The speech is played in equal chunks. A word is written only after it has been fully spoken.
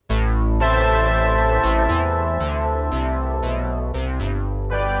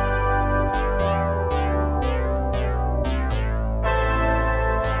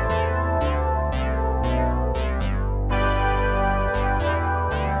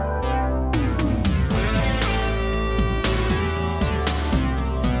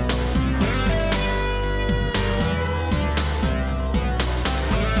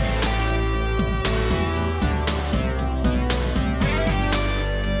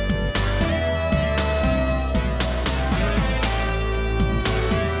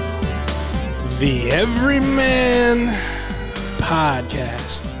The Everyman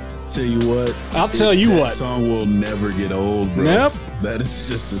Podcast. Tell you what. I'll tell you what. That song will never get old, bro. Nope. That is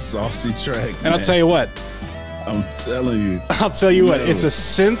just a saucy track, And man. I'll tell you what. I'm telling you. I'll tell you what. It's a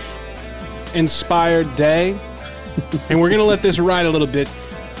synth-inspired day. And we're going to let this ride a little bit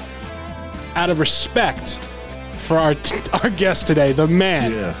out of respect for our guest today, the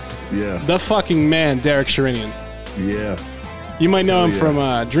man. Yeah. The fucking man, Derek Sherinian. Yeah. You might know him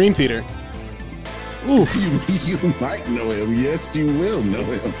from Dream Theater. Ooh. You might know him. Yes, you will know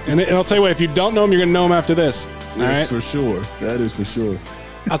him. And I'll tell you what, if you don't know him, you're going to know him after this. All right? For sure. That is for sure.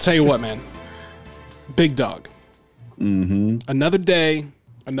 I'll tell you what, man. Big dog. Mm-hmm. Another day,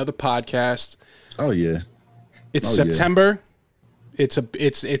 another podcast. Oh, yeah. It's September. Yeah. It's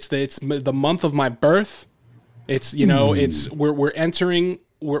the month of my birth. It's, you know, it's we're entering,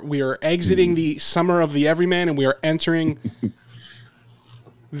 we are exiting the summer of the Everyman, and we are entering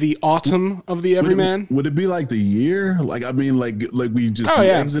the autumn of the Everyman. Would it be like the year? Like, I mean, like we just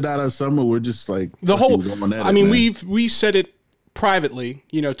exit out of summer. We're just like the whole. Man. we said it privately.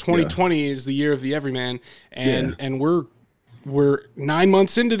 You know, 2020 is the year of the Everyman, and we're 9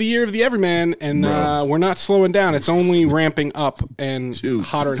 months into the year of the Everyman, and we're not slowing down. It's only ramping up and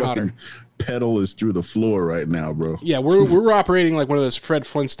hotter and hotter. Pedal is through the floor right now, bro. Yeah, we're operating like one of those Fred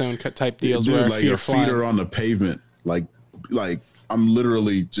Flintstone type deals, where like your feet are on the pavement, like I'm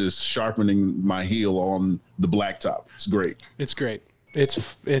literally just sharpening my heel on the blacktop. It's great. It's great.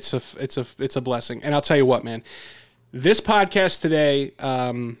 It's a blessing. And I'll tell you what, man, this podcast today,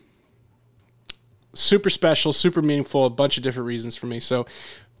 super special, super meaningful, a bunch of different reasons for me. So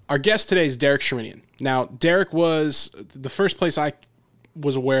our guest today is Derek Sherinian. Now, Derek was the first place I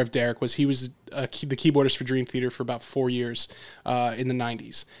was aware of Derek was he was the keyboardist for Dream Theater for about 4 years in the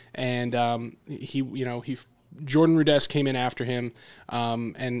 90s. And Jordan Rudess came in after him,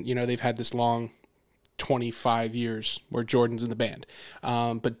 and, you know, they've had this long 25 years where Jordan's in the band.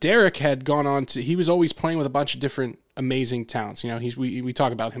 But Derek had gone on to, he was always playing with a bunch of different amazing talents. You know, we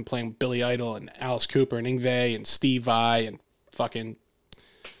talk about him playing with Billy Idol and Alice Cooper and Yngwie and Steve Vai and fucking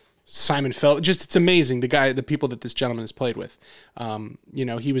Simon Feld. Just, it's amazing, the people that this gentleman has played with. You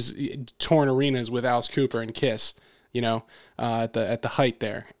know, he was touring arenas with Alice Cooper and Kiss, you know, at the height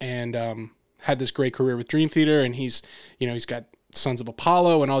there. And, had this great career with Dream Theater, and he's got Sons of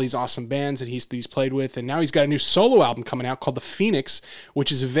Apollo and all these awesome bands that he's played with, and now he's got a new solo album coming out called The Phoenix,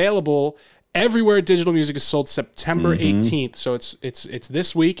 which is available everywhere digital music is sold September 18th. So it's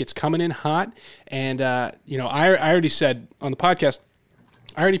this week. It's coming in hot, and you know, I already said on the podcast,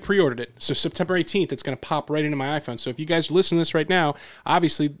 I already pre-ordered it. So September 18th, it's going to pop right into my iPhone. So if you guys listen to this right now,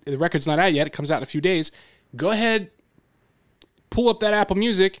 obviously the record's not out yet. It comes out in a few days. Go ahead, pull up that Apple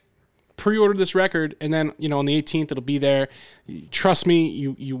Music, pre-order this record, and then, you know, on the 18th it'll be there. Trust me,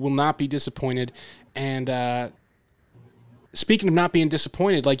 you will not be disappointed. And speaking of not being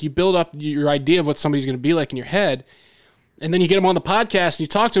disappointed, like, you build up your idea of what somebody's going to be like in your head, and then you get them on the podcast and you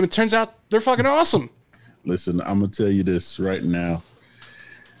talk to them, it turns out they're fucking awesome. Listen, I'm gonna tell you this right now.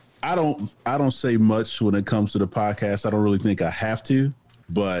 I don't say much when it comes to the podcast. I don't really think I have to,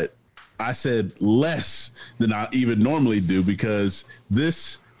 but I said less than I even normally do, because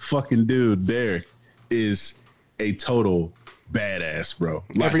this fucking dude, Derek, is a total badass, bro.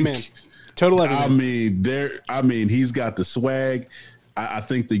 Like, Everyman. Total everyman. I mean, he's got the swag. I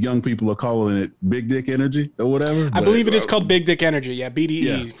think the young people are calling it big dick energy or whatever. I believe it is called big dick energy. Yeah,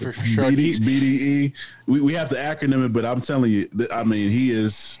 BDE for sure. BDE. We have to acronym it, but I'm telling you, I mean, he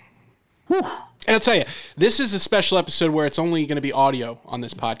is. Whew. And I'll tell you, this is a special episode where it's only going to be audio on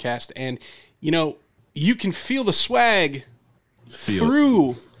this podcast. And, you know, you can feel the swag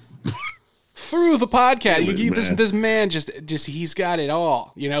through the podcast. This man just he's got it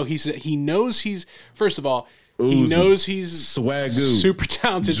all. You know, he knows he's, first of all, he knows he's swagoo, super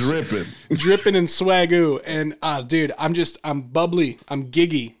talented, dripping in swagoo. And dude, I'm bubbly, I'm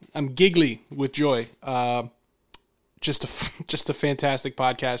giggly with joy. Just a fantastic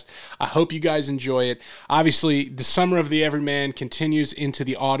podcast. I hope you guys enjoy it. Obviously, the summer of the Everyman continues into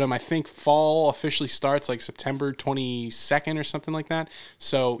the autumn. I think fall officially starts like September 22nd or something like that.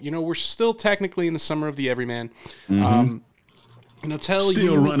 So, you know, we're still technically in the summer of the Everyman. And I'll tell you,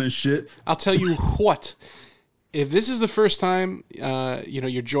 still running shit. I'll tell you what. If this is the first time, you know,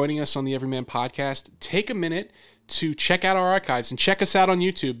 you're joining us on the Everyman Podcast, take a minute to check out our archives and check us out on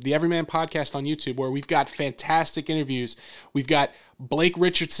YouTube, the Everyman Podcast on YouTube, where we've got fantastic interviews. We've got Blake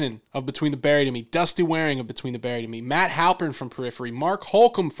Richardson of Between the Buried and Me, Dusty Waring of Between the Buried and Me, Matt Halpern from Periphery, Mark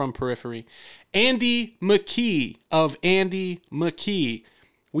Holcomb from Periphery, Andy McKee of Andy McKee.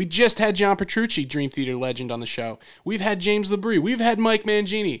 We just had John Petrucci, Dream Theater legend, on the show. We've had James LeBrie. We've had Mike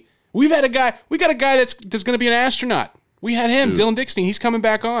Mangini. We got a guy that's going to be an astronaut. We had him, Dylan Dickstein. He's coming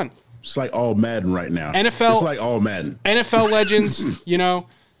back on. It's like all Madden right now. NFL. It's like all Madden. NFL legends,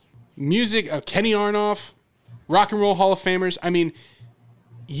 music, Kenny Arnoff, Rock and Roll Hall of Famers. I mean,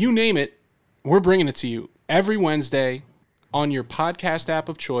 you name it, we're bringing it to you every Wednesday on your podcast app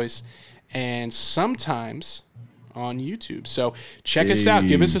of choice and sometimes on YouTube. So check us out.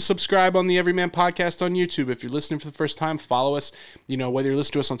 Give us a subscribe on the Everyman Podcast on YouTube. If you're listening for the first time, follow us. Whether you're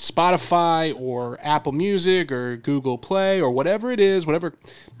listening to us on Spotify or Apple Music or Google Play or whatever it is,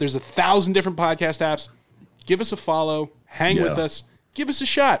 there's 1,000 different podcast apps. Give us a follow. Hang with us. Give us a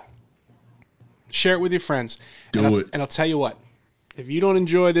shot. Share it with your friends. Do it. And I'll tell you what. If you don't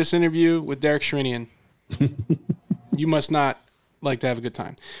enjoy this interview with Derek Sherinian, you must not like to have a good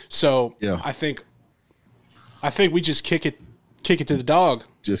time. So I think we just kick it to the dog.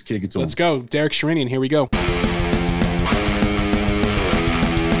 Just kick it to him. Let's go. Derek Sherinian, here we go.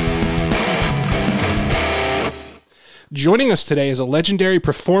 Joining us today is a legendary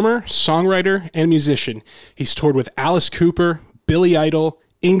performer, songwriter, and musician. He's toured with Alice Cooper, Billy Idol,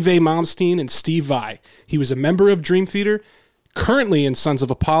 Yngwie Malmsteen, and Steve Vai. He was a member of Dream Theater, currently in Sons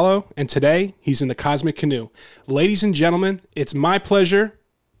of Apollo, and today he's in the Cosmic Canoe. Ladies and gentlemen, it's my pleasure,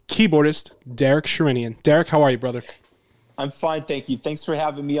 keyboardist Derek Sherinian. Derek, how are you, brother? I'm fine, thank you. Thanks for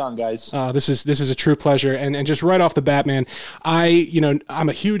having me on, guys. This is a true pleasure. And just right off the bat, man, I'm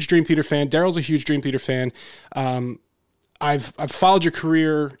a huge Dream Theater fan. Daryl's a huge Dream Theater fan. I've followed your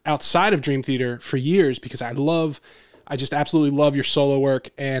career outside of Dream Theater for years because I just absolutely love your solo work.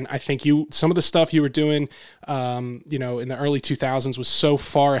 And I think some of the stuff you were doing, in the early 2000s was so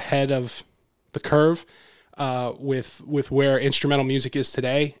far ahead of the curve. With where instrumental music is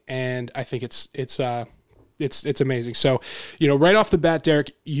today, and I think it's amazing. So, right off the bat,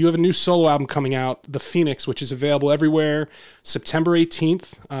 Derek, you have a new solo album coming out, The Phoenix, which is available everywhere, September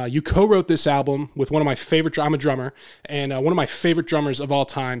 18th. You co-wrote this album with one of my favorite. I'm a drummer, and one of my favorite drummers of all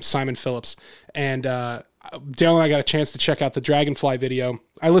time, Simon Phillips. And Dale and I got a chance to check out the Dragonfly video.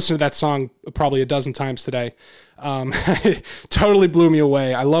 I listened to that song probably a dozen times today. It totally blew me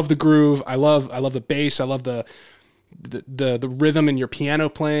away. I love the groove. I love the bass. I love the rhythm in your piano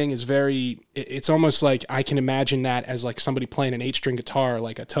playing is it's almost like I can imagine that as like somebody playing an 8-string guitar,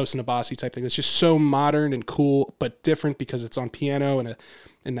 like a Tosin Abasi type thing. It's just so modern and cool, but different because it's on piano and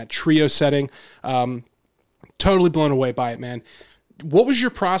in that trio setting. Totally blown away by it, man. What was your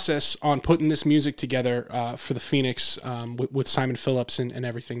process on putting this music together for the Phoenix with Simon Phillips and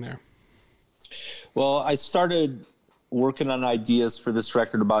everything there? Well, I started working on ideas for this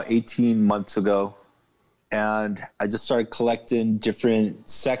record about 18 months ago, and I just started collecting different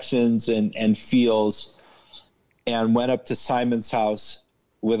sections and feels and went up to Simon's house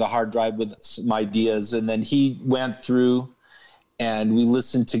with a hard drive with some ideas, and then he went through and we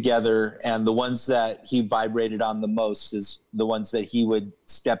listened together, and the ones that he vibrated on the most is the ones that he would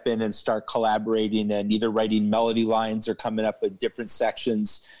step in and start collaborating and either writing melody lines or coming up with different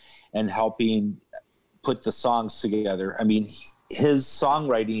sections and helping put the songs together. I mean, his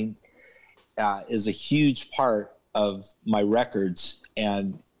songwriting is a huge part of my records,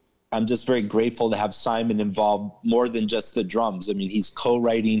 and I'm just very grateful to have Simon involved more than just the drums. I mean, he's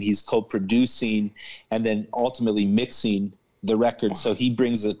co-writing, he's co-producing, and then ultimately mixing the record. So he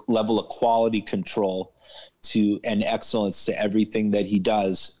brings a level of quality control and excellence to everything that he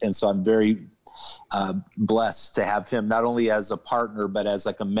does. And so I'm very blessed to have him not only as a partner, but as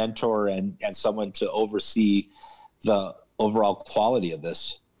like a mentor and someone to oversee the overall quality of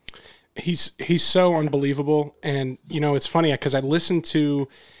this. He's so unbelievable. And, it's funny because I listened to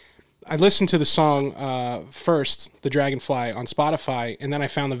the song first, The Dragonfly, on Spotify, and then I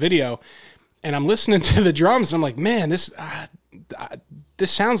found the video. And I'm listening to the drums, and I'm like, man, this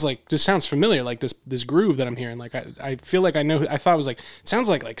sounds familiar, like this groove that I'm hearing. Like I feel like I know. I thought it was like, it sounds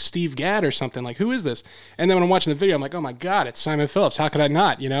like Steve Gadd or something. Like, who is this? And then when I'm watching the video, I'm like, oh my god, it's Simon Phillips. How could I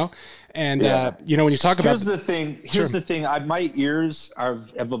not? And when you talk about here's the thing. My ears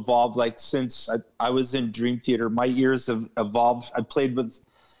have evolved. Like since I was in Dream Theater, my ears have evolved. I played with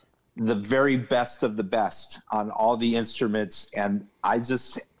the very best of the best on all the instruments, and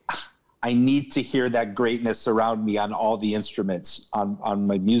I need to hear that greatness around me on all the instruments on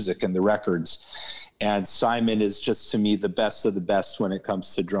my music and the records. And Simon is just, to me, the best of the best when it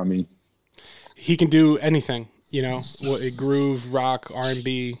comes to drumming. He can do anything, groove, rock,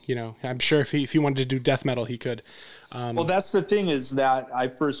 R&B, I'm sure if he wanted to do death metal, he could. Well, that's the thing is that I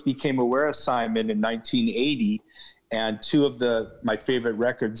first became aware of Simon in 1980. And two of my favorite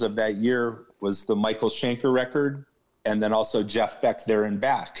records of that year was the Michael Schenker record and then also Jeff Beck there and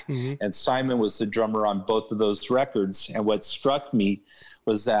back. And Simon was the drummer on both of those records. And what struck me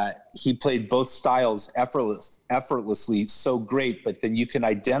was that he played both styles effortlessly, so great, but then you can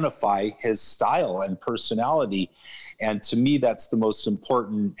identify his style and personality. And to me, that's the most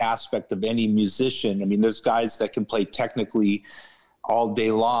important aspect of any musician. I mean, there's guys that can play technically all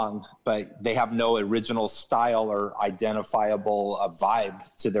day long, but they have no original style or identifiable vibe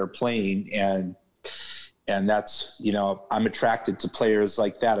to their playing. And that's, you know, I'm attracted to players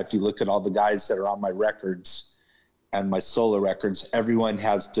like that. If you look at all the guys that are on my records and my solo records, everyone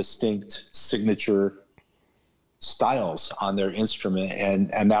has distinct signature styles on their instrument.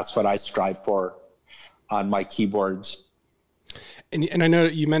 And that's what I strive for on my keyboards. And I know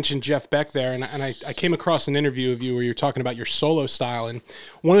you mentioned Jeff Beck there, and I came across an interview of you where you're talking about your solo style. And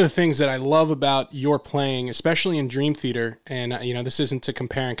one of the things that I love about your playing, especially in Dream Theater, and you know, this isn't to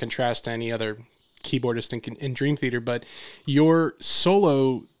compare and contrast to any other keyboardist in Dream Theater, but your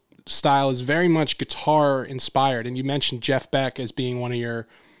solo style is very much guitar inspired. And you mentioned Jeff Beck as being one of your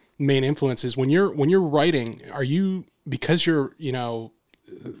main influences. When you're writing, are you, because you're, you know,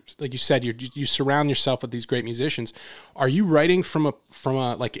 like you said, you surround yourself with these great musicians, are you writing from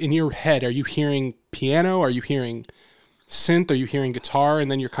a like in your head, are you hearing piano, are you hearing synth, are you hearing guitar,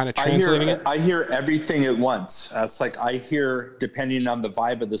 and then you're kind of translating it? I hear everything at once. It's like I hear, depending on the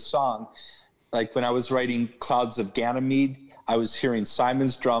vibe of the song, like when I was writing Clouds of Ganymede, I was hearing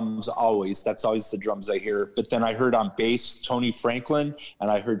Simon's drums always. That's always the drums I hear. But then I heard on bass Tony Franklin, and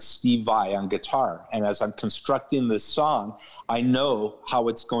I heard Steve Vai on guitar. And as I'm constructing this song, I know how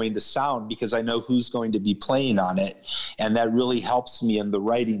it's going to sound because I know who's going to be playing on it. And that really helps me in the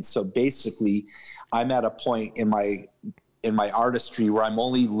writing. So basically, I'm at a point in my artistry where I'm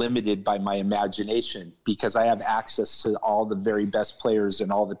only limited by my imagination because I have access to all the very best players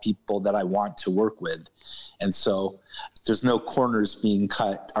and all the people that I want to work with. And so there's no corners being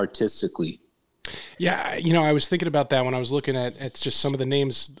cut artistically. Yeah, you know, I was thinking about that when I was looking at just some of the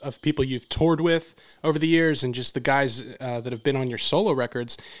names of people you've toured with over the years and just the guys that have been on your solo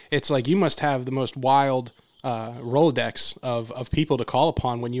records. It's like you must have the most wild Rolodex of people to call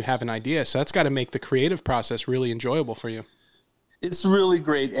upon when you have an idea. So that's got to make the creative process really enjoyable for you. It's really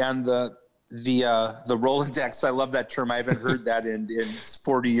great. And the Rolodex, I love that term. I haven't heard that in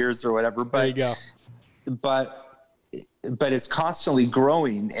 40 years or whatever. But, there you go. But it's constantly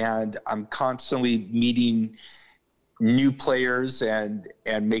growing, and I'm constantly meeting new players and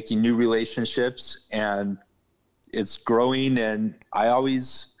making new relationships, and it's growing. And I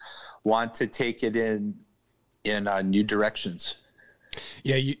always want to take it in new directions.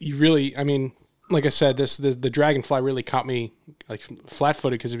 Yeah, you really, I mean, like I said, the Dragonfly really caught me like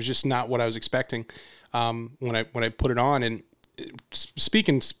flat-footed because it was just not what I was expecting when I put it on. And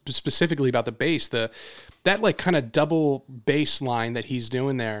speaking specifically about the bass, that like kind of double bass line that he's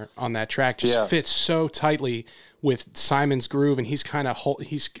doing there on that track just fits so tightly with Simon's groove, and he's kind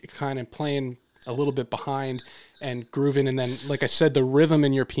of playing a little bit behind and grooving. And then, like I said, the rhythm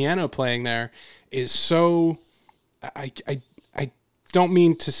in your piano playing there is so. I don't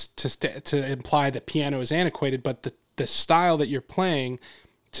mean to imply that piano is antiquated, but the style that you're playing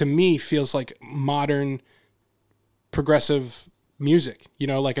to me feels like modern progressive music, you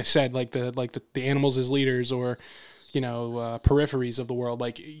know, like I said, like the Animals as Leaders, or, you know, Peripheries of the world.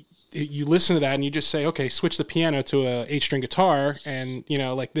 Like you listen to that and you just say, okay, switch the piano to a 8-string guitar, and you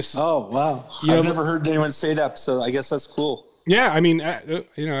know, like this. Oh wow, I've never heard anyone say that, so I guess that's cool. Yeah, I mean,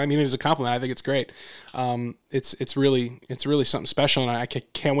 you know, I mean it as a compliment. I think it's great. It's really something special, and I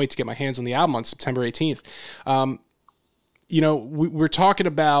can't wait to get my hands on the album on September 18th. You know, we're talking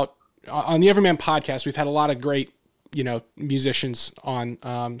about on the Everyman podcast. We've had a lot of great, you know, musicians on,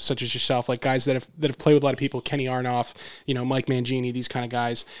 such as yourself, like guys that have played with a lot of people, Kenny Arnoff, you know, Mike Mangini, these kind of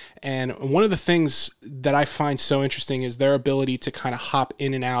guys. And one of the things that I find so interesting is their ability to kind of hop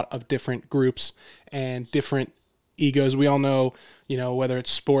in and out of different groups and different egos. We all know, you know, whether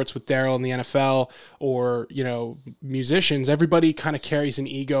it's sports with Daryl in the NFL or, you know, musicians, everybody kind of carries an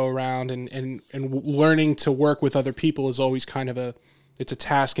ego around, and learning to work with other people is always kind of it's a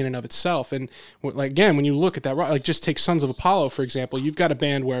task in and of itself. And like, again, when you look at that, like just take Sons of Apollo, for example, you've got a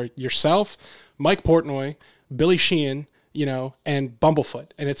band where yourself, Mike Portnoy, Billy Sheehan, you know, and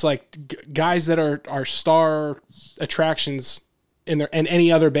Bumblefoot. And it's like guys that are star attractions in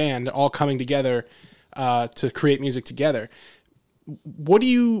any other band all coming together to create music together. What do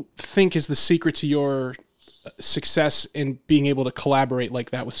you think is the secret to your success in being able to collaborate like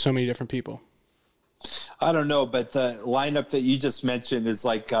that with so many different people? I don't know, but the lineup that you just mentioned is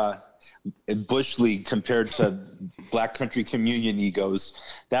like Bush League compared to Black Country Communion egos.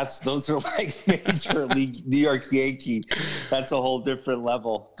 Those are like Major League New York Yankee. That's a whole different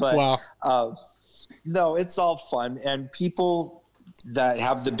level. But wow. No, it's all fun. And people that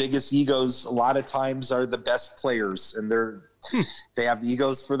have the biggest egos a lot of times are the best players, and they have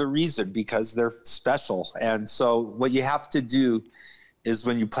egos for the reason, because they're special. And so what you have to do is,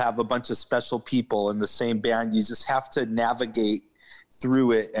 when you have a bunch of special people in the same band, you just have to navigate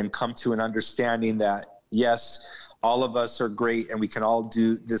through it and come to an understanding that, yes, all of us are great and we can all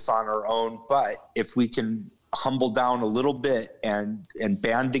do this on our own. But if we can humble down a little bit and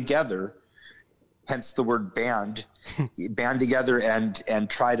band together, hence the word band together and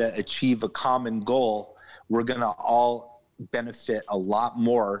try to achieve a common goal, we're going to all benefit a lot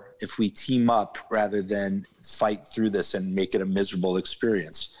more if we team up rather than fight through this and make it a miserable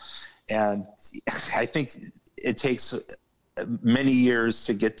experience. And I think it takes many years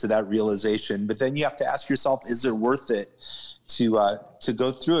to get to that realization, but then you have to ask yourself, is it worth it to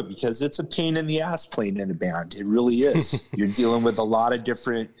go through it? Because it's a pain in the ass playing in a band. It really is. You're dealing with a lot of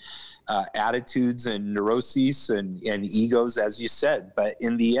different attitudes and neuroses and egos, as you said. But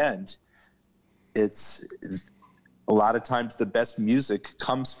in the end, it's a lot of times the best music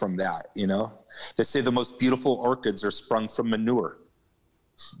comes from that. You know, they say the most beautiful orchids are sprung from manure.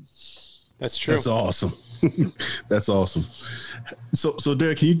 That's true. That's awesome. That's awesome. So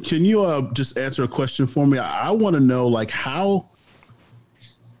Derek, can you just answer a question for me? I want to know, like, how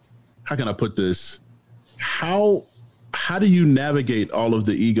can I put this? How do you navigate all of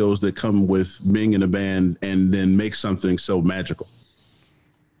the egos that come with being in a band and then make something so magical?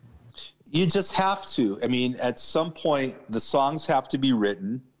 You just have to. I mean, at some point, the songs have to be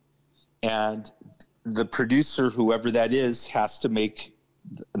written, and the producer, whoever that is, has to make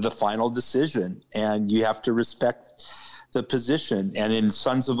the final decision, and you have to respect the position. And in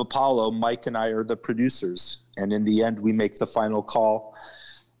Sons of Apollo, Mike and I are the producers, and in the end, we make the final call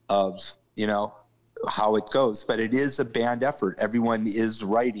of, you know, how it goes. But it is a band effort. Everyone is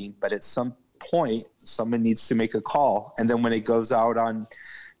writing, but at some point, someone needs to make a call. And then when it goes out on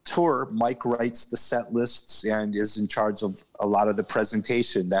tour, Mike writes the set lists and is in charge of a lot of the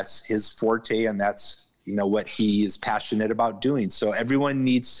presentation. That's his forte, and that's, you know, what he is passionate about doing. So everyone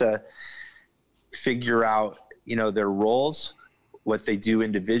needs to figure out, you know, their roles, what they do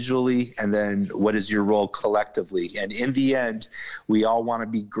individually, and then what is your role collectively. And in the end, we all want to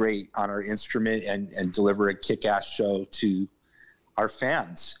be great on our instrument and deliver a kick-ass show to our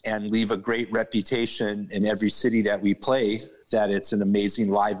fans and leave a great reputation in every city that we play, that it's an amazing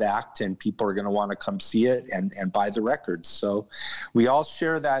live act and people are going to want to come see it and buy the records. So we all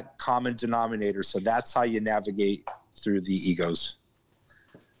share that common denominator. So that's how you navigate through the egos.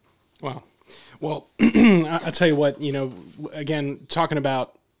 Wow. Well, I'll tell you what, you know, again, talking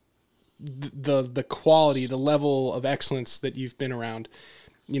about the quality, the level of excellence that you've been around,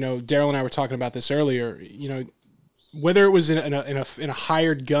 you know, Daryl and I were talking about this earlier, you know, whether it was in a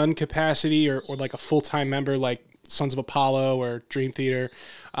hired gun capacity or like a full-time member, like Sons of Apollo or Dream Theater,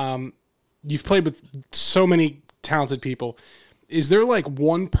 you've played with so many talented people. Is there like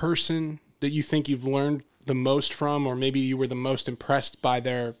one person that you think you've learned the most from, or maybe you were the most impressed by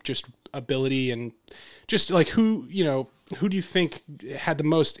their just ability, and just like who do you think had the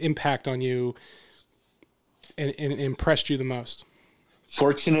most impact on you and impressed you the most?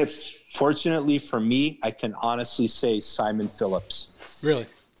 Fortunately for me, I can honestly say Simon Phillips. Really?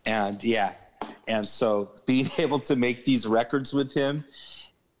 And yeah. And so being able to make these records with him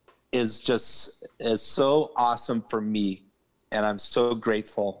is so awesome for me. And I'm so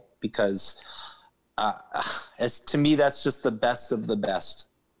grateful, because to me, that's just the best of the best.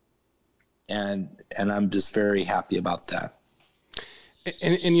 And I'm just very happy about that.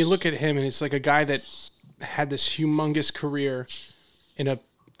 And you look at him, and it's like a guy that had this humongous career in a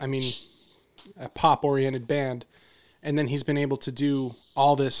pop-oriented band, and then he's been able to do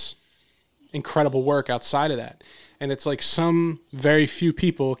all this incredible work outside of that. And it's like some very few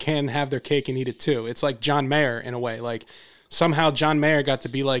people can have their cake and eat it too. It's like John Mayer in a way. Like somehow John Mayer got to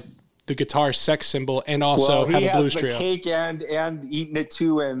be like the guitar sex symbol and also have a blues trio. He has the cake and eating it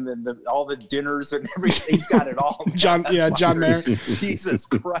too, and all the dinners and everything. He's got it all. John Mayer. Jesus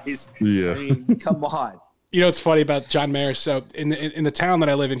Christ. Yeah. I mean, come on. You know what's funny about John Mayer? So in the town that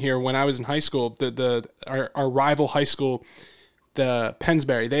I live in here, when I was in high school, our rival high school, the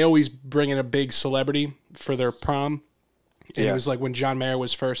Pennsbury, they always bring in a big celebrity for their prom. And It was like when John Mayer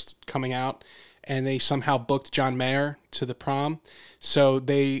was first coming out, and they somehow booked John Mayer to the prom. So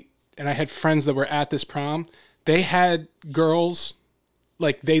and I had friends that were at this prom. They had girls,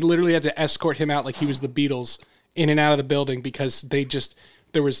 like they literally had to escort him out like he was the Beatles in and out of the building, because they just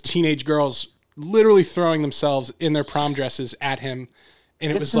there was teenage girls literally throwing themselves in their prom dresses at him.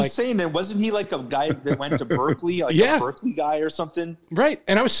 And it was like insane. And wasn't he like a guy that went to Berkeley, like Yeah. a Berkeley guy or something? Right.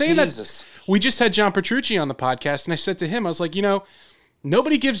 And I was saying Jesus. that we just had John Petrucci on the podcast, and I said to him, I was like,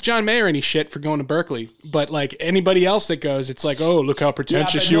 nobody gives John Mayer any shit for going to Berkeley, but like anybody else that goes, it's like, oh, look how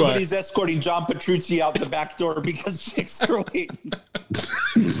pretentious you are. Nobody's escorting John Petrucci out the back door because chicks are waiting.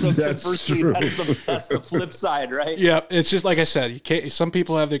 So That's conversely, true. that's the flip side, right? Yeah, it's just like I said. Some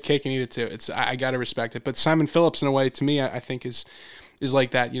people have their cake and eat it too. I got to respect it. But Simon Phillips, in a way, to me, I think is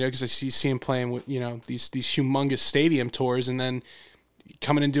like that. Because I see him playing with these humongous stadium tours, and then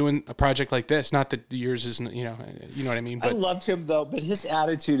coming and doing a project like this. Not that yours isn't, you know what I mean. But I love him though, but his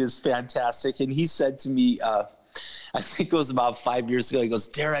attitude is fantastic. And he said to me, I think it was about 5 years ago. He goes,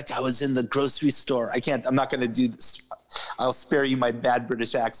 Derek, I was in the grocery store. I'm not going to do this. I'll spare you my bad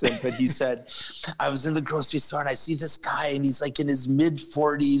British accent, but he said, I was in the grocery store and I see this guy and he's like in his mid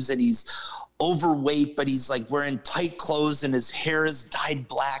 40s and he's overweight, but he's like wearing tight clothes and his hair is dyed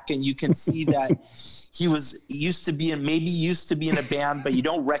black. And you can see that he used to be in a band, but you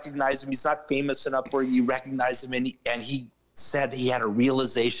don't recognize him. He's not famous enough where you recognize him. And he said he had a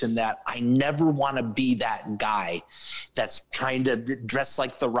realization that I never want to be that guy that's kind of dressed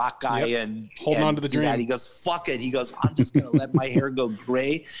like the rock guy and holding on to the dream. That. He goes, fuck it. He goes, I'm just going to let my hair go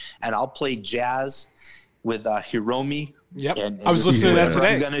gray and I'll play jazz with Hiromi. Yep. And I was listening to that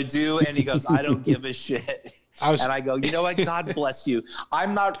today. I'm going to do. And he goes, I don't give a shit. And I go, you know what? God bless you.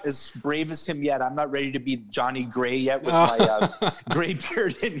 I'm not as brave as him yet. I'm not ready to be Johnny Gray yet with my gray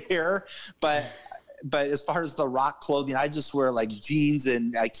beard and hair. But as far as the rock clothing, I just wear like jeans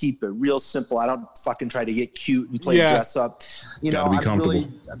and I keep it real simple. I don't fucking try to get cute and play dress up. I really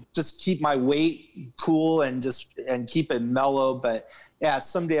just keep my weight cool and keep it mellow. But yeah,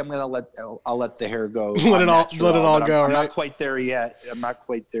 someday I'll let the hair go. Let it all go. I'm right? not quite there yet.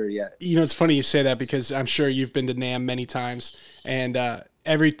 It's funny you say that because I'm sure you've been to NAMM many times, and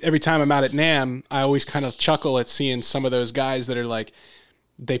every time I'm out at NAMM, I always kind of chuckle at seeing some of those guys that are like,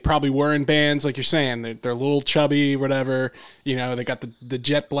 they probably were in bands, like you're saying. They're a little chubby, whatever. They got the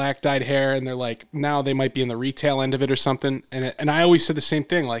jet black dyed hair, and they're like, now they might be in the retail end of it or something. And I always said the same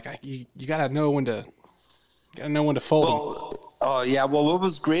thing, like you gotta know when to fold them. Oh yeah. Well, what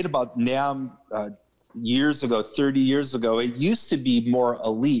was great about NAMM years ago, 30 years ago, it used to be more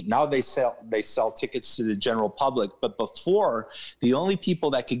elite. Now they sell tickets to the general public. But before, the only people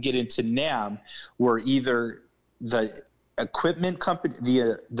that could get into NAMM were either the equipment company,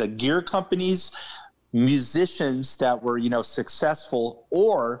 the gear companies, musicians that were successful,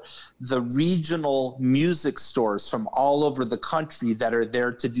 or the regional music stores from all over the country that are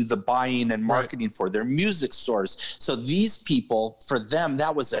there to do the buying and marketing for their music stores. So these people, for them,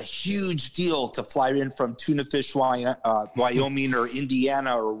 that was a huge deal to fly in from Tuna Fish, Wyoming or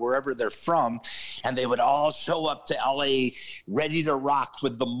Indiana or wherever they're from, and they would all show up to LA ready to rock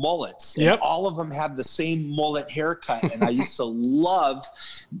with the mullets. Yep. And all of them had the same mullet haircut, and I used to love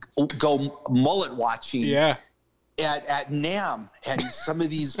go mullet watching. Yeah. At NAMM, and some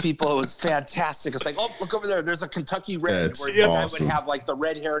of these people, it was fantastic. It's like, oh, look over there. There's a Kentucky Red, where the guy would have like the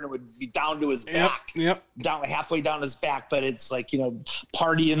red hair and it would be down to his back, down halfway down his back. But it's like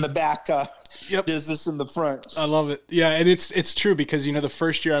party in the back, business in the front. I love it. Yeah, and it's true because the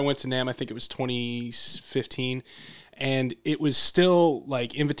first year I went to NAMM, I think it was 2015, and it was still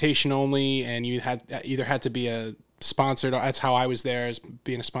like invitation only, and you had to be a sponsored. That's how I was there, as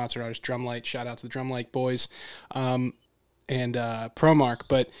being a sponsored artist. Drumlight, shout out to the Drumlight boys, and Promark.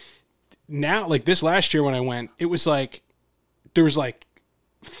 But now, like this last year when I went, it was like there was like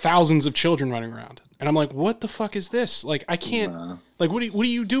thousands of children running around, and I'm like, what the fuck is this? Like I can't. Like what are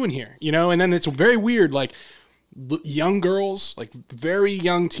you doing here? And then it's very weird. Like young girls, like very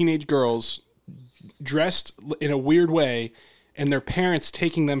young teenage girls, dressed in a weird way, and their parents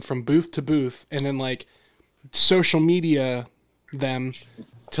taking them from booth to booth, and then like social media them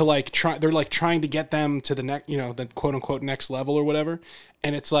to like they're like trying to get them to the next, the quote unquote next level or whatever.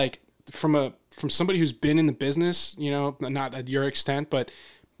 And it's like from somebody who's been in the business, not at your extent, but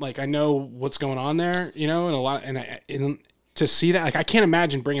like I know what's going on there, and a lot, and to see that, like I can't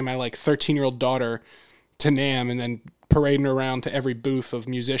imagine bringing my like 13-year-old daughter to NAMM and then parading her around to every booth of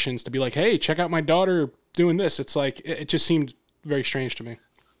musicians to be like, hey, check out my daughter doing this. It's like it just seemed very strange to me.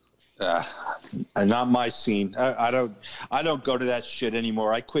 Not my scene. I don't go to that shit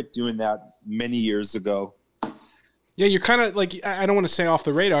anymore. I quit doing that many years ago. Yeah, you're kind of like, I don't want to say off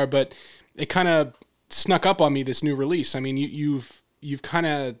the radar, but it kind of snuck up on me, this new release. I mean, you've kind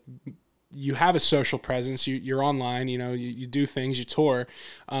of, you have a social presence. You're online. You do things. You tour.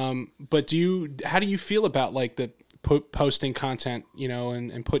 But how do you feel about like the posting content, you know,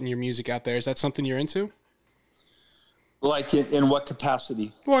 and putting your music out there. Is that something you're into? Like in what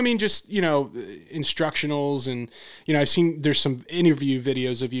capacity? Well, I mean, just, you know, instructionals and, you know, I've seen there's some interview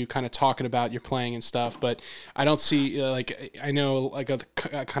videos of you kind of talking about your playing and stuff, but I don't see like, I know like a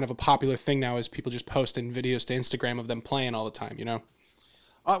kind of a popular thing now is people just posting videos to Instagram of them playing all the time, you know?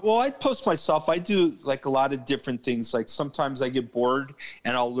 Well, I post myself. I do like a lot of different things. Like sometimes I get bored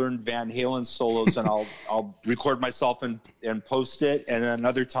and I'll learn Van Halen solos and I'll record myself and post it. And then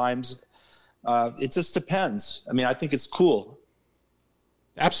other times, it just depends. I mean, I think it's cool.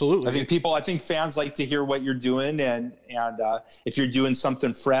 Absolutely. I think fans like to hear what you're doing, and if you're doing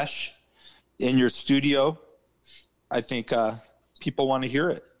something fresh in your studio, I think people want to hear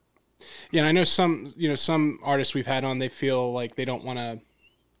it. Yeah, and I know some artists we've had on, they feel like they don't want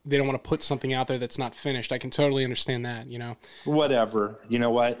to put something out there that's not finished. I can totally understand that, you know. Whatever. You know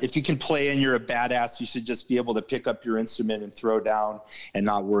what? If you can play and you're a badass, you should just be able to pick up your instrument and throw down and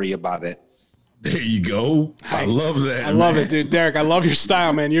not worry about it. There you go. I love that. I love it, dude. Derek, I love your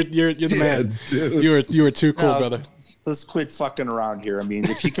style, man. You're the man. Dude. You were too cool, brother. Let's quit fucking around here. I mean,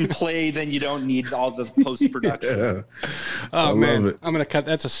 if you can play, then you don't need all the post-production. Yeah. Oh, man. I'm going to cut.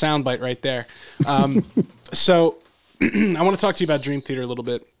 That's a soundbite right there. So I want to talk to you about Dream Theater a little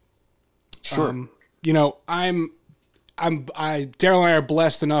bit. Sure. You know, Daryl and I are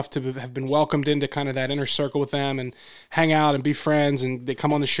blessed enough to have been welcomed into kind of that inner circle with them and hang out and be friends, and they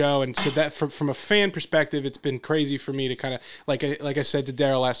come on the show. And so that from a fan perspective, it's been crazy for me to kind of, like I said to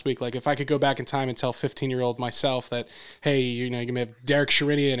Daryl last week, like if I could go back in time and tell 15-year-old myself that, hey, you know, you're going to have Derek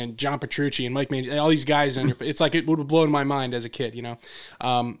Sherinian and John Petrucci and Mike Mann, all these guys, and it's like it would have blown my mind as a kid, you know?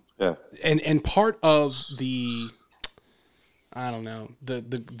 Yeah. And part of the, I don't know,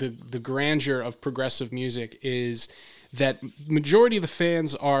 the grandeur of progressive music is that majority of the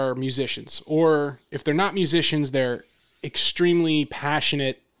fans are musicians, or if they're not musicians, they're extremely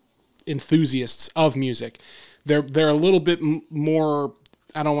passionate enthusiasts of music. They're a little bit more,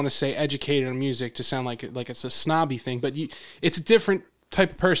 I don't want to say educated on music to sound like it's a snobby thing, but it's a different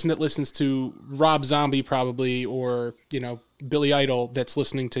type of person that listens to Rob Zombie probably, or, you know, Billy Idol that's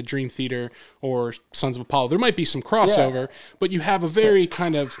listening to Dream Theater or Sons of Apollo. There might be some crossover, but you have a very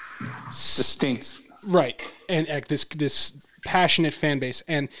kind of distinct, right, and this passionate fan base,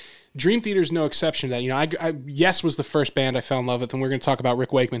 and Dream Theater is no exception to that. You know, Yes was the first band I fell in love with, and we're going to talk about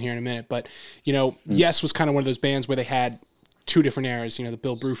Rick Wakeman here in a minute. But you know, Yes was kind of one of those bands where they had two different eras. You know, the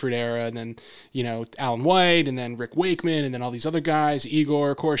Bill Bruford era, and then, you know, Alan White, and then Rick Wakeman, and then all these other guys,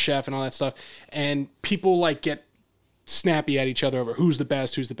 Igor Korshev, and all that stuff. And people like get snappy at each other over who's the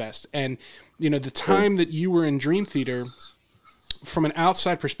best. And you know, the time that you were in Dream Theater, from an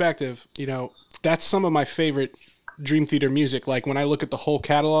outside perspective, you know, that's some of my favorite Dream Theater music. Like when I look at the whole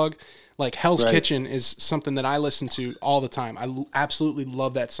catalog, like Hell's Kitchen is something that I listen to all the time. I absolutely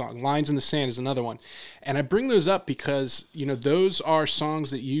love that song. Lines in the Sand is another one. And I bring those up because, you know, those are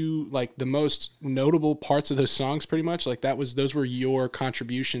songs that you like, the most notable parts of those songs pretty much. Like those were your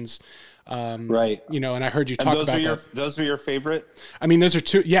contributions. Right. You know, and I heard you talk about that. Those were your favorite? I mean, those are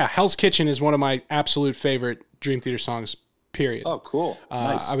two. Yeah. Hell's Kitchen is one of my absolute favorite Dream Theater songs, period. Oh, cool.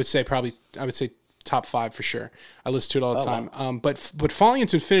 Nice. I would say top 5 for sure. I listen to it all the time. Wow. But Falling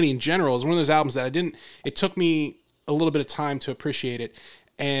Into Infinity in general is one of those albums that it took me a little bit of time to appreciate it.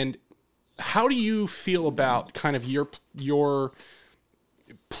 And how do you feel about kind of your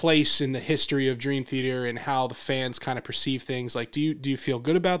place in the history of Dream Theater and how the fans kind of perceive things? Like, do you feel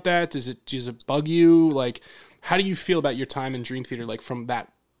good about that? Does it bug you? Like, how do you feel about your time in Dream Theater, like from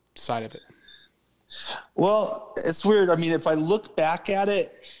that side of it? Well, it's weird. I mean, if I look back at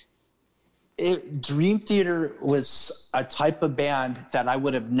it, Dream Theater was a type of band that I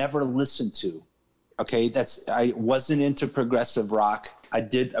would have never listened to. Okay, I wasn't into progressive rock. I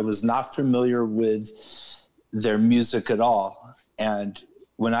was not familiar with their music at all. And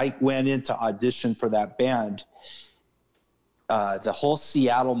when I went in to audition for that band, the whole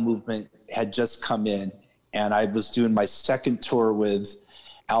Seattle movement had just come in, and I was doing my second tour with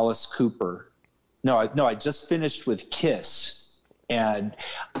Alice Cooper. No, I just finished with Kiss. And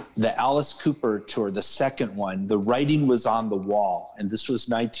the Alice Cooper tour, the second one, the writing was on the wall. And this was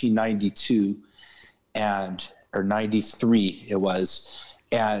 1992 or 93 it was.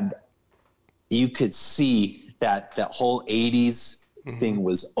 And you could see that the whole 80s thing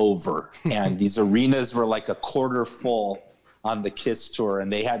was over. And these arenas were like a quarter full on the Kiss tour,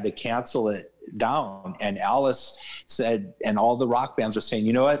 and they had to cancel it down. And Alice said, and all the rock bands were saying,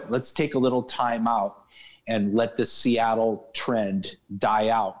 you know what, let's take a little time out and let this Seattle trend die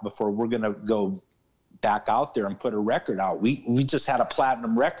out before we're going to go back out there and put a record out. We just had a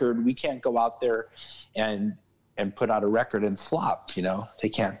platinum record. We can't go out there and and put out a record and flop. They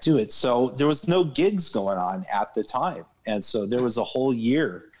can't do it. So there was no gigs going on at the time. And so there was a whole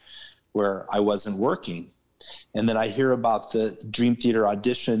year where I wasn't working. And then I hear about the Dream Theater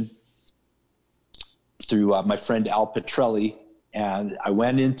audition through my friend Al Petrelli, and I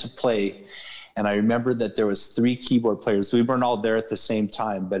went in to play. And I remember that there was 3 keyboard players. We weren't all there at the same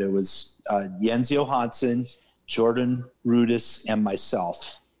time, but it was Jens Johansson, Jordan Rudess, and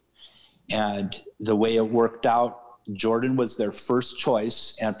myself. And the way it worked out, Jordan was their first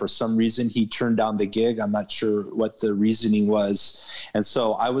choice, and for some reason he turned down the gig. I'm not sure what the reasoning was. And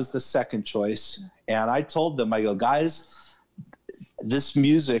so I was the second choice. And I told them, I go, guys, this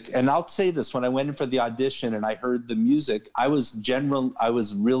music, and I'll say this, when I went in for the audition and I heard the music, I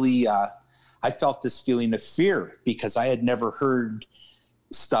felt this feeling of fear because I had never heard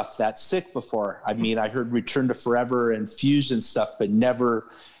stuff that sick before. I mean, I heard Return to Forever and Fusion stuff, but never,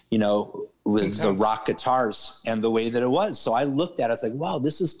 with the rock guitars and the way that it was. So I looked at it, I was like, wow,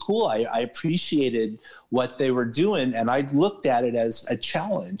 this is cool. I appreciated what they were doing, and I looked at it as a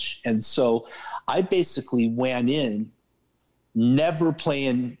challenge. And so I basically went in never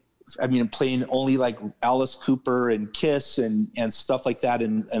playing only like Alice Cooper and Kiss and stuff like that,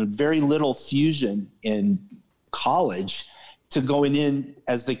 and very little fusion in college, to going in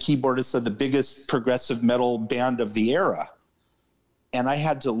as the keyboardist of the biggest progressive metal band of the era. And I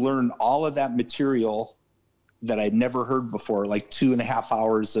had to learn all of that material that I'd never heard before, like 2.5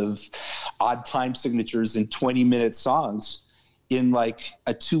 hours of odd time signatures and 20-minute songs in like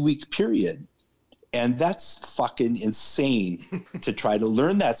a 2-week period. And that's fucking insane to try to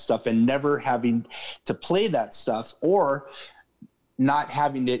learn that stuff and never having to play that stuff, or not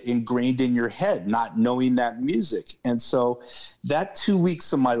having it ingrained in your head, not knowing that music. And so that 2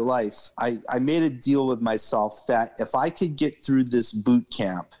 weeks of my life, I made a deal with myself that if I could get through this boot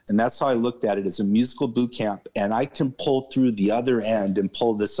camp, and that's how I looked at it, as a musical boot camp, and I can pull through the other end and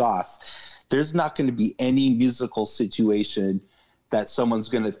pull this off, there's not going to be any musical situation that someone's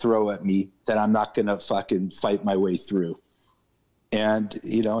going to throw at me that I'm not going to fucking fight my way through. And,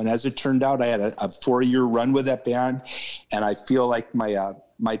 and as it turned out, I had a 4-year run with that band. And I feel like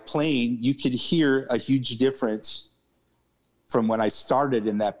my playing, you could hear a huge difference from when I started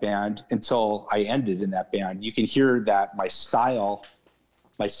in that band until I ended in that band. You can hear that my style,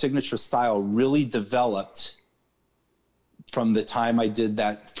 my signature style, really developed from the time I did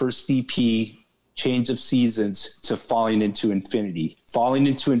that first EP, Change of Seasons, to Falling into Infinity. Falling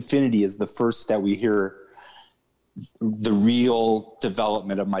into Infinity is the first that we hear the real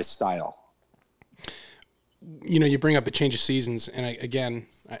development of my style. You bring up a Change of Seasons, and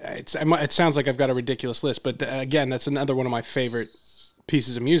it sounds like I've got a ridiculous list, but again, that's another one of my favorite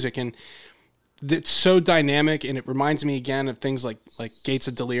pieces of music, and it's so dynamic, and it reminds me again of things like Gates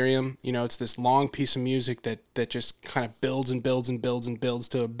of Delirium. It's this long piece of music that just kind of builds and builds and builds and builds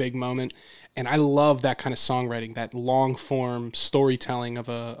to a big moment. And I love that kind of songwriting, that long form storytelling of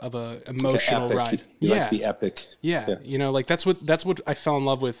a emotional ride. Like the epic. Yeah. That's what I fell in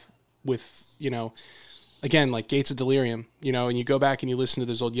love with, again, like Gates of Delirium, and you go back and you listen to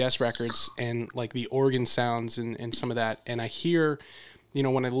those old Yes records and like the organ sounds and some of that. And I hear,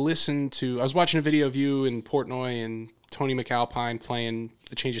 when I listen to, I was watching a video of you in Portnoy and Tony McAlpine playing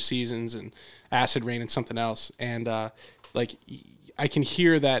the Change of Seasons and Acid Rain and something else. And I can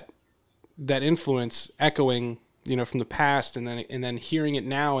hear that influence echoing, from the past, and then hearing it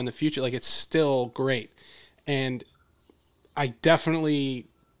now in the future, like it's still great. And I definitely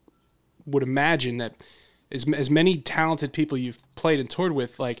would imagine that as many talented people you've played and toured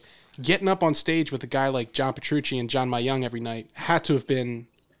with, like getting up on stage with a guy like John Petrucci and John Mayung every night had to have been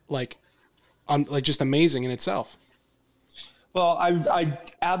like just amazing in itself. Well, I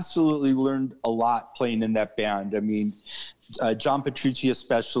absolutely learned a lot playing in that band. I mean, John Petrucci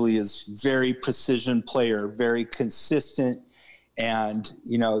especially is very precision player, very consistent. And,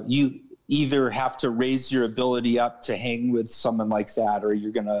 you either have to raise your ability up to hang with someone like that, or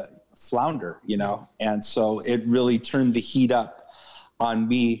you're going to flounder, And so it really turned the heat up on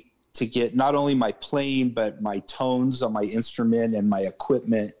me to get not only my playing, but my tones on my instrument and my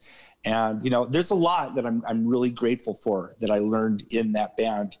equipment. And, there's a lot that I'm really grateful for that I learned in that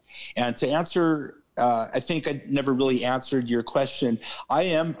band. And to answer, I think I never really answered your question.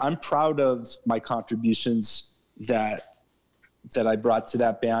 I'm proud of my contributions that I brought to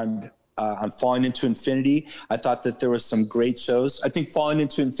that band. On Falling into Infinity, I thought that there was some great shows. I think Falling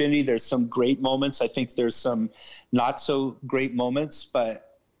into Infinity, there's some great moments. I think there's some not so great moments,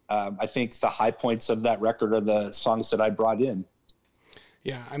 but I think the high points of that record are the songs that I brought in.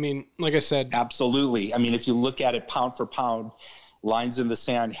 Yeah, I mean, like I said... Absolutely. I mean, if you look at it pound for pound, Lines in the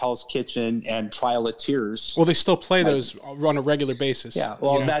Sand, Hell's Kitchen, and Trial of Tears. Well, they still play those on a regular basis. Yeah.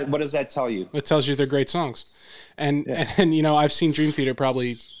 Well, you know? what does that tell you? It tells you they're great songs. And you know, I've seen Dream Theater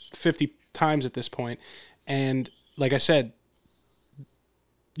probably 50 times at this point. And like I said,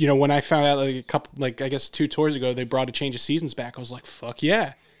 you know, when I found out I guess 2 tours ago, they brought A Change of Seasons back, I was like, fuck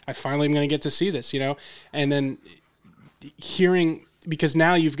yeah. I finally am going to get to see this, you know? And then hearing, because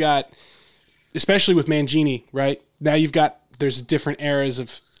now you've got, especially with Mangini, right? Now there's different eras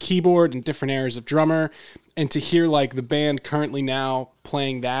of keyboard and different eras of drummer. And to hear like the band currently now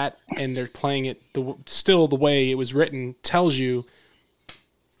playing that, and they're playing it still the way it was written, tells you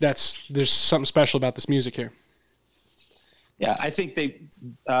there's something special about this music here. Yeah, I think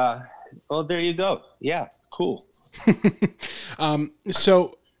well, there you go. Yeah, cool.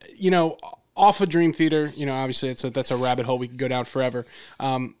 So, you know, off of Dream Theater, you know, obviously that's a rabbit hole we could go down forever.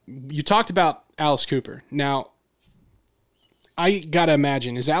 You talked about Alice Cooper. Now, I gotta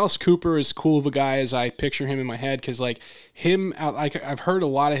imagine, is Alice Cooper as cool of a guy as I picture him in my head? Because like him, I've heard a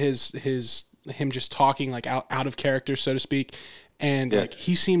lot of him just talking like out of character, so to speak, and like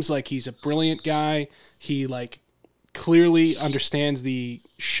he seems like he's a brilliant guy. He like clearly understands the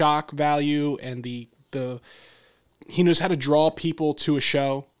shock value and the he knows how to draw people to a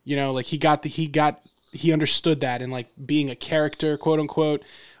show. You know, like he understood that, and like being a character, quote unquote.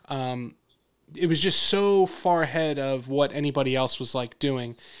 It was just so far ahead of what anybody else was like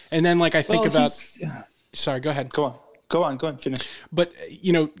doing. And then like I think sorry, go ahead. Go on, finish. But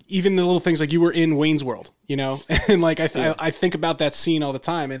you know, even the little things like you were in Wayne's World, you know, and like I think about that scene all the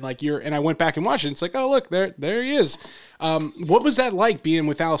time, and like and I went back and watched it. And it's like, oh look, there he is. What was that like being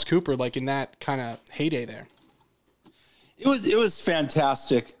with Alice Cooper, like in that kind of heyday there? It was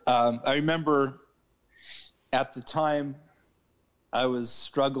fantastic. I remember at the time I was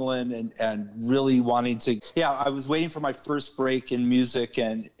struggling and really wanting to. Yeah, I was waiting for my first break in music,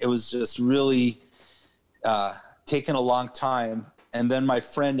 and it was just really taking a long time. And then my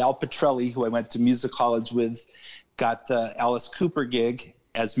friend Al Petrelli, who I went to music college with, got the Alice Cooper gig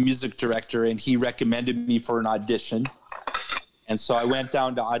as music director, and he recommended me for an audition. And so I went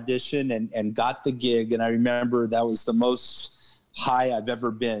down to audition and got the gig. And I remember that was the most high I've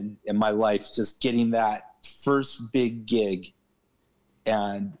ever been in my life, just getting that first big gig.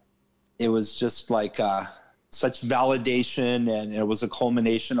 And it was just like such validation, and it was a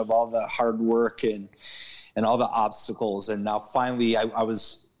culmination of all the hard work and all the obstacles. And now finally I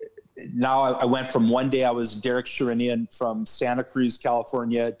went from one day I was Derek Sherinian from Santa Cruz,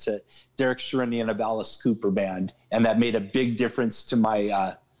 California, to Derek Sherinian of Alice Cooper Band. And that made a big difference to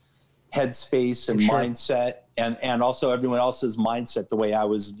my headspace and mindset, and also everyone else's mindset, the way I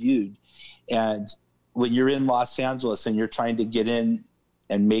was viewed. And when you're in Los Angeles and you're trying to get in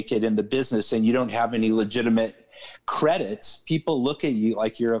and make it in the business, and you don't have any legitimate credits, people look at you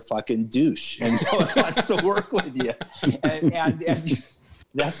like you're a fucking douche, and no one wants to work with you. And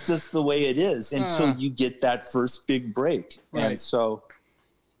that's just the way it is until you get that first big break. Right. And so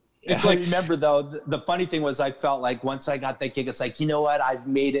it's I remember though, the funny thing was I felt like once I got that gig, it's like, you know what, I've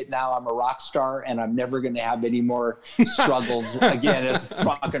made it now. I'm a rock star, and I'm never going to have any more struggles again. It's a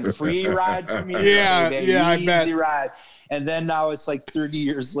fucking free ride for me. Yeah, I bet. Easy ride. And then now it's like 30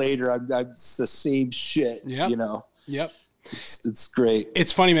 years later, I'm it's the same shit, you know? Yep. It's great.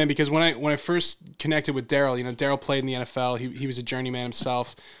 It's funny, man, because when I first connected with Daryl, you know, Daryl played in the NFL. He was a journeyman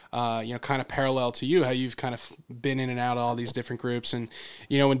himself, you know, kind of parallel to you, how you've kind of been in and out of all these different groups. And,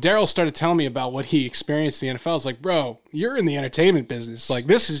 you know, when Daryl started telling me about what he experienced in the NFL, I was like, bro, you're in the entertainment business. Like,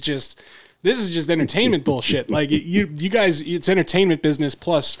 this is just entertainment bullshit. Like you guys, it's entertainment business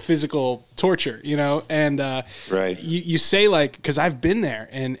plus physical torture, you know? And, right. You say like, cause I've been there,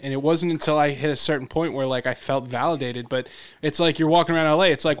 and it wasn't until I hit a certain point where like I felt validated, but it's like you're walking around LA.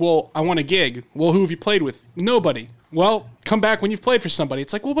 It's like, well, I want a gig. Well, who have you played with? Nobody. Well, come back when you've played for somebody.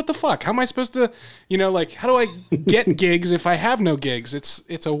 It's like, well, what the fuck? How am I supposed to, you know, like, how do I get gigs if I have no gigs?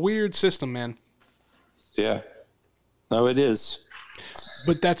 It's a weird system, man. Yeah. No, it is.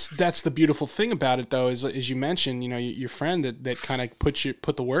 But that's the beautiful thing about it, though, is as you mentioned, you know, your friend that kind of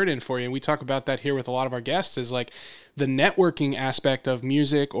put the word in for you, and we talk about that here with a lot of our guests, is like the networking aspect of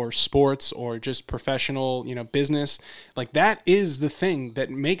music or sports or just professional, you know, business. Like that is the thing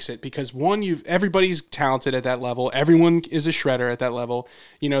that makes it, because everybody's talented at that level, everyone is a shredder at that level.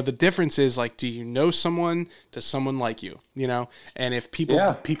 You know, the difference is like, do you know someone? Does someone like you? You know, and if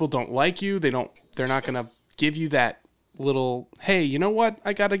people don't like you, they're not gonna give you that little, hey, you know what,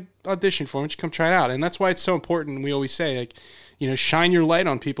 I got an audition for, why don't you come try it out? And that's why it's so important. We always say, like, you know, shine your light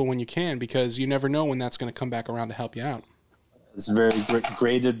on people when you can, because you never know when that's going to come back around to help you out. It's very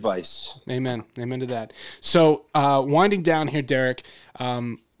great advice. Amen. Amen to that. So, winding down here, Derek,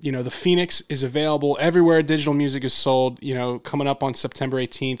 the Phoenix is available everywhere digital music is sold, coming up on September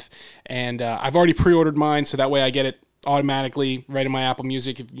 18th. And I've already pre-ordered mine, so that way I get it automatically right in my Apple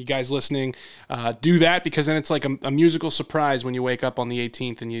Music. If you guys listening, do that, because then it's like a musical surprise when you wake up on the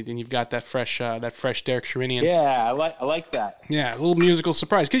 18th and you've got that fresh Derek Sherinian. Yeah, I like that. Yeah, a little musical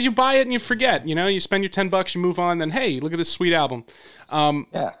surprise, because you buy it and you forget. You spend your $10, you move on. Then hey, look at this sweet album.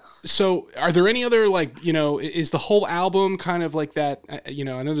 Yeah. So are there any other, is the whole album kind of like that? I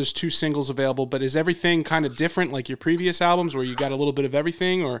know there's 2 singles available, but is everything kind of different like your previous albums where you got a little bit of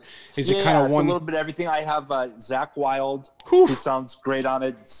everything, or is it kind of one? A little bit of everything. I have Zach Wilde, who sounds great on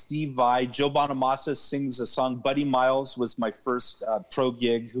it. Steve Vai, Joe Bonamassa sings a song. Buddy Miles was my first pro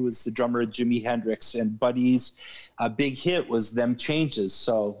gig, who was the drummer of Jimi Hendrix, and Buddy's big hit was Them Changes.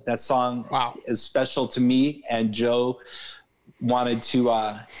 So that song is special to me, and Joe wanted to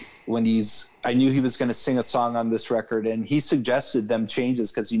I knew he was going to sing a song on this record, and he suggested Them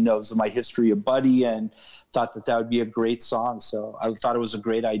Changes because he knows my history of Buddy and thought that would be a great song. So I thought it was a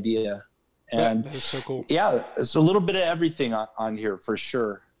great idea. And that is so cool. Yeah, it's a little bit of everything on here for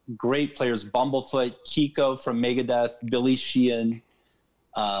sure. Great players: Bumblefoot, Kiko from Megadeth, Billy Sheehan,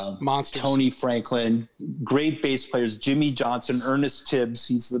 Monsters, Tony Franklin. Great bass players: Jimmy Johnson, Ernest Tibbs.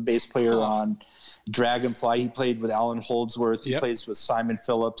 He's the bass player on Dragonfly. He played with Alan Holdsworth. He plays with Simon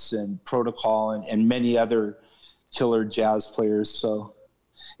Phillips and Protocol and many other killer jazz players. So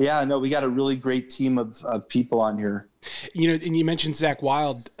yeah, no, we got a really great team of people on here. And you mentioned Zach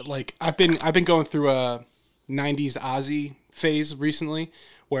Wilde. Like I've been going through a 90s Ozzy phase recently,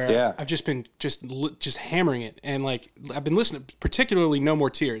 where I've just been just hammering it, and like I've been listening, particularly No More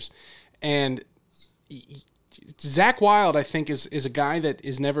Tears, and Zach Wilde, I think, is a guy that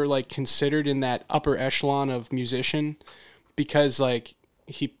is never like considered in that upper echelon of musician, because like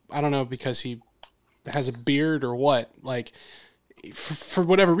because he has a beard or what, like for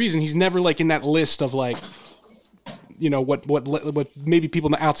whatever reason, he's never like in that list of like, what maybe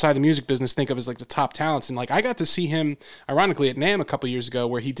people outside the music business think of as like the top talents. And like I got to see him ironically at NAMM a couple years ago,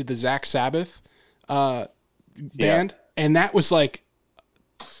 where he did the Zach Sabbath band, and that was like,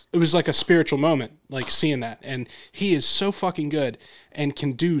 it was like a spiritual moment, like seeing that. And he is so fucking good and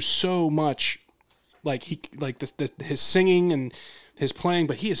can do so much, like his singing and his playing,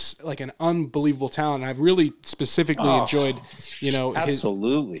 but he is like an unbelievable talent. And I've really specifically enjoyed,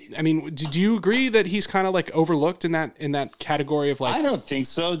 absolutely. Do you agree that he's kind of like overlooked in that category of like? I don't think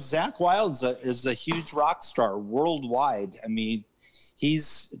so. Zach Wilde is a huge rock star worldwide. I mean,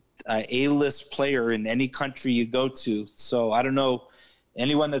 he's a A-list player in any country you go to. So I don't know.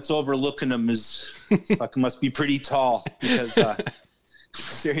 Anyone that's overlooking him is fucking must be pretty tall, because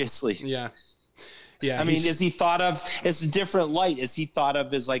seriously. Yeah. I mean, is he thought of as a different light? Is he thought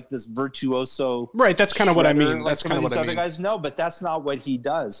of as like this virtuoso? Right. That's kind of what I mean. Like that's kind of what I mean. Other guys know, but that's not what he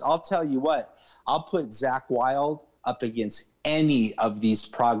does. I'll tell you what, I'll put Zach Wilde up against any of these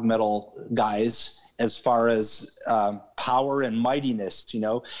prog metal guys as far as power and mightiness.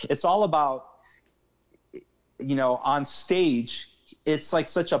 It's all about, on stage, it's like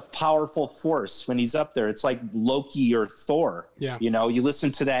such a powerful force when he's up there. It's like Loki or Thor. Yeah. You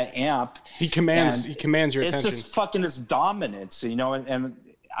listen to that amp. He commands your attention. It's just fucking his dominance, and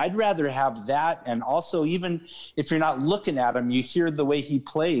I'd rather have that. And also, even if you're not looking at him, you hear the way he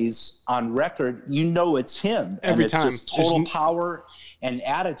plays on record, it's him. Every and time. It's just total power and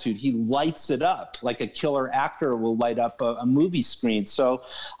attitude. He lights it up like a killer actor will light up a movie screen. So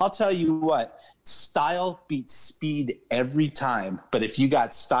I'll tell you what, style beats speed every time. But if you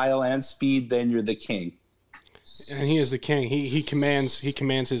got style and speed, then you're the king. And he is the king. He commands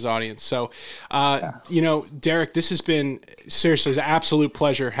his audience. So, Derek, this has been seriously an absolute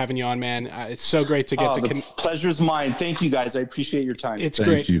pleasure having you on, man. It's so great to get to. The pleasure's mine. Thank you, guys. I appreciate your time. It's Thank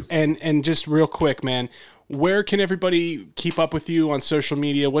great. you. And just real quick, man, where can everybody keep up with you on social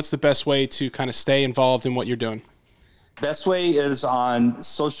media? What's the best way to kind of stay involved in what you're doing? Best way is on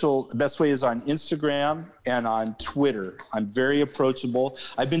Instagram and on Twitter. I'm very approachable.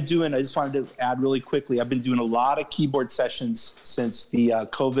 I just wanted to add really quickly, I've been doing a lot of keyboard sessions since the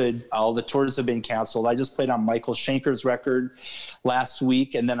COVID, all the tours have been canceled. I just played on Michael Schenker's record last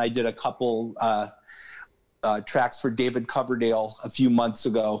week, and then I did a couple tracks for David Coverdale a few months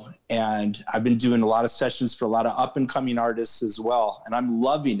ago. And I've been doing a lot of sessions for a lot of up and coming artists as well. And I'm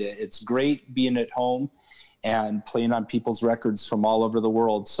loving it. It's great being at home and playing on people's records from all over the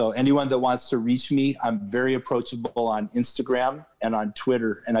world. So anyone that wants to reach me, I'm very approachable on Instagram and on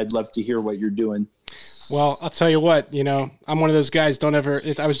Twitter, and I'd love to hear what you're doing. Well, I'll tell you what, I'm one of those guys.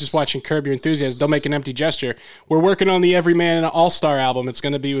 I was just watching Curb Your Enthusiasm. Don't make an empty gesture. We're working on the Everyman All-Star album. It's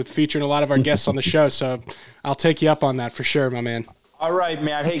going to be featuring a lot of our guests on the show. So I'll take you up on that for sure, my man. All right,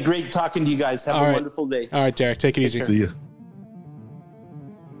 man. Hey, great talking to you guys. Have a wonderful day. All right, Derek. Take it easy. See you.